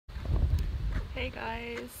Hey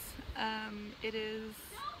guys, it is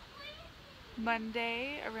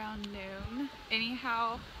Monday around noon.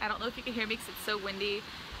 Anyhow, I don't know if you can hear me because it's so windy,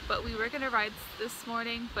 but we were gonna ride this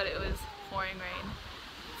morning, but it was pouring rain.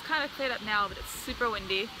 It's kind of cleared up now, but it's super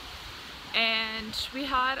windy. And we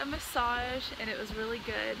had a massage and it was really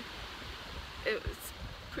good. It was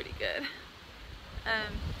pretty good.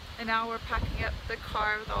 And now we're packing up the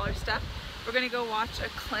car with all our stuff. We're gonna go watch a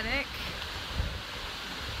clinic.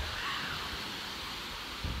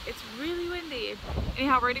 It's really windy.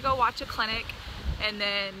 Anyhow, we're gonna go watch a clinic and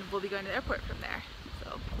then we'll be going to the airport from there.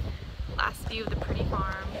 So, last view of the pretty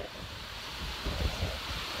farm.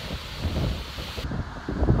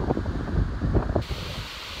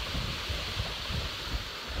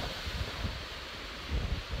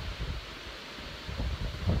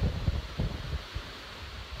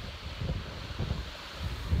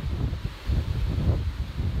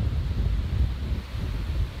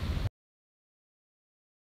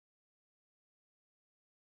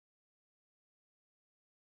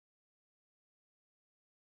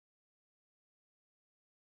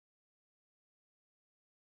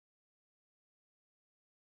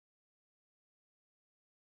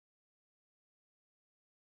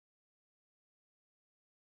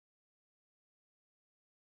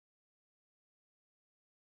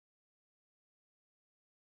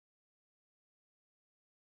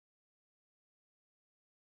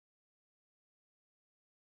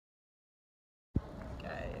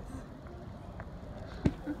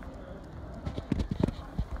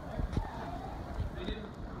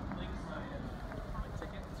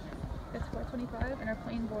 It's 4:25 and our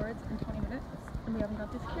plane boards in 20 minutes and we haven't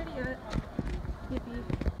got through security yet. Yippee.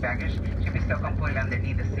 Baggage should be still completely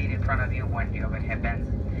underneath the seat in front of you when the overhead bends.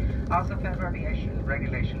 Also, Federal Aviation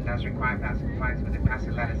regulation does require pass compliance with the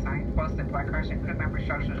passenger letter sign, posted placards, and crew member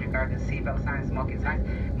instructions regarding seatbelt signs, smoking signs.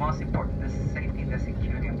 Most important, the safety and the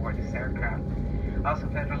security on board this aircraft. Also,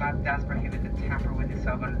 federal law does prohibit the tamper with the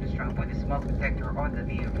cell phone or destroying with the smoke detector or the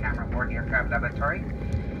video camera aboard the aircraft laboratory.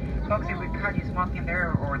 Folks, if we caught you smoking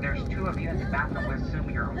there or there's two of you in the bathroom, we assume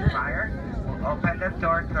you're on fire. We'll open the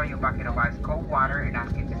door, throw you a bucket of ice cold water, and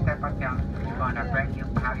ask you to step back down. We're going to brand new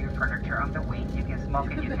patio furniture on the wing. You can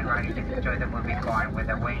smoke it, you can ride it, you can enjoy the movie going with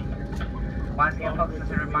the wing. Once again, folks,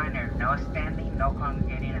 as a reminder, no standing, no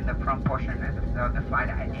congregating in the front portion of the flight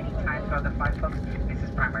at any time throughout the flight, folks. This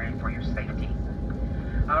is primarily for your safety.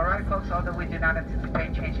 Alright folks, although we do not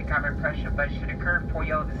anticipate changing cabin pressure, but should occur for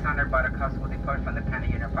you, the sound about a cuss will depart from the panel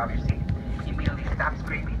unit above your seat. Immediately stop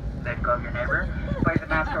screaming, let go of your neighbor, place the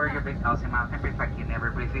mask over your big nose and mouth, and breathe like you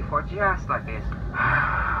never breathed before, just like this.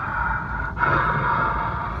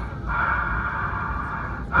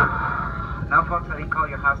 Now folks, I didn't call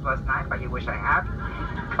your house last night, but you wish I had.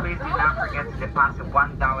 Please do not forget to deposit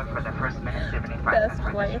 $1 for the first minute, 75 cents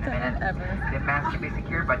for the minute. The mask can be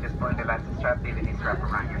secured by just pulling the elastic strap, leaving the strap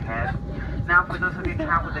around your head. Now, for those of you who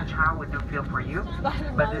travel with a child, we do feel for you.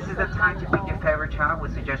 But this is the time to pick your favorite child. We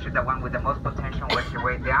suggest you the one with the most potential work your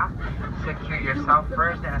way down. Secure yourself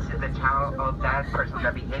first and assist the child or that person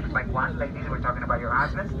that behaves like one. Ladies, we're talking about your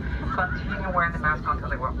husbands. Continue wearing the mask until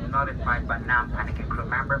they were notified by non-panicking crew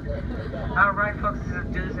member. Alright folks, this is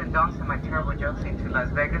do's and don'ts and my terrible jokes into Las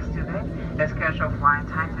Vegas today. The scheduled flying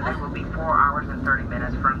time today will be 4 hours and 30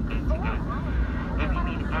 minutes from gate to gate. If you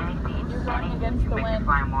need anything to make the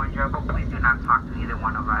flying more enjoyable, please do not talk to either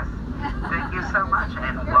one of us. Thank you so much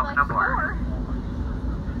and welcome aboard.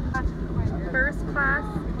 First class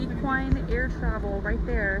equine air travel right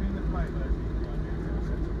there.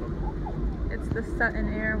 It's the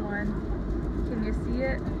Sutton Air one. Can you see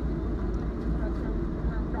it?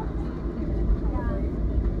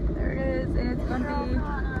 There it is, and it's going to be,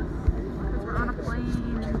 because we're on a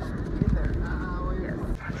plane. Yes.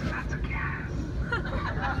 That's lots of gas.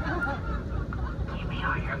 Give me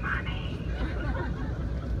all your money.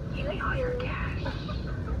 Give me all your cash.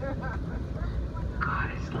 Go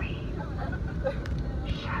to sleep.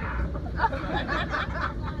 Shut up.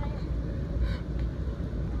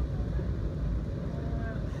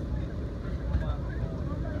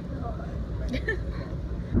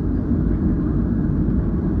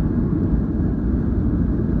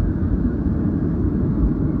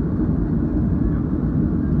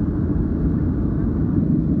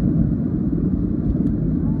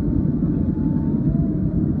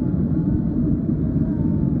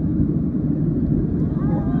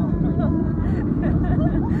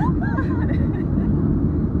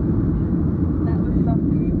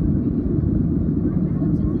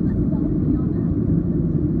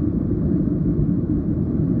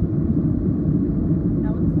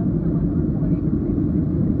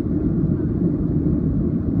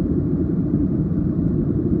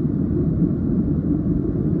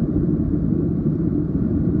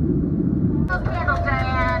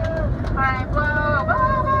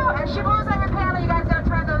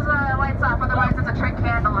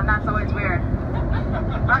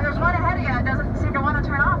 one ahead of you. It doesn't seem to want to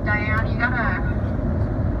turn off, Diane. You gotta...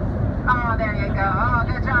 Oh, there you go. Oh,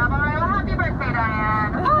 good job. All right, well, happy birthday,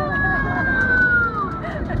 Diane.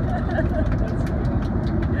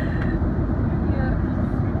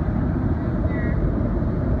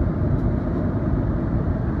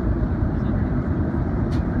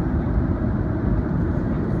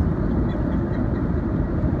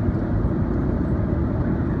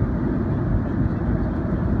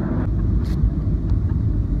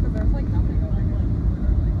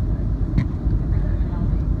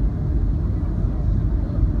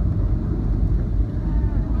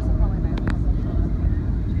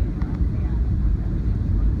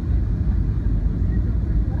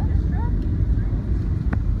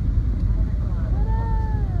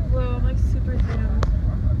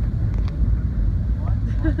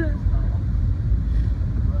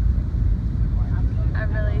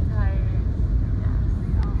 I'm really tired.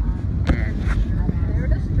 They're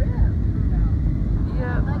the strip.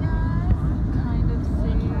 Yep. Kind of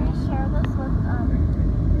see. Can I share this with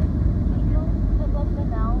Pippa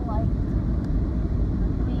Fennell, like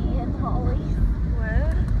me and Holly?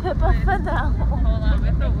 What? Pippa Fennell. Hold on, we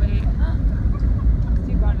have to wait. Do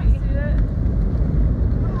you want me to see it?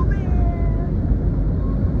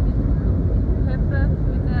 Pippa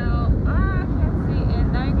Fennell. Ah, I can't see. And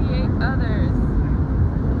 98 others.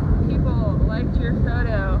 People liked your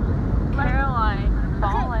photo. Caroline.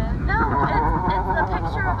 Ballin'. No, it's the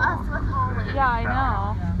picture of us with Holly. Yeah, I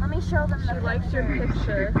know. Let me show them the She liked your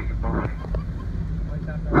picture. picture.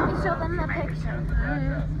 Let me show them the picture.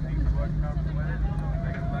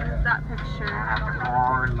 Here's that picture After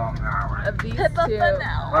 4 long hours. of these Pippa two.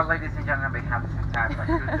 Fennell. Well, ladies and gentlemen, we have this entire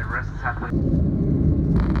the rest of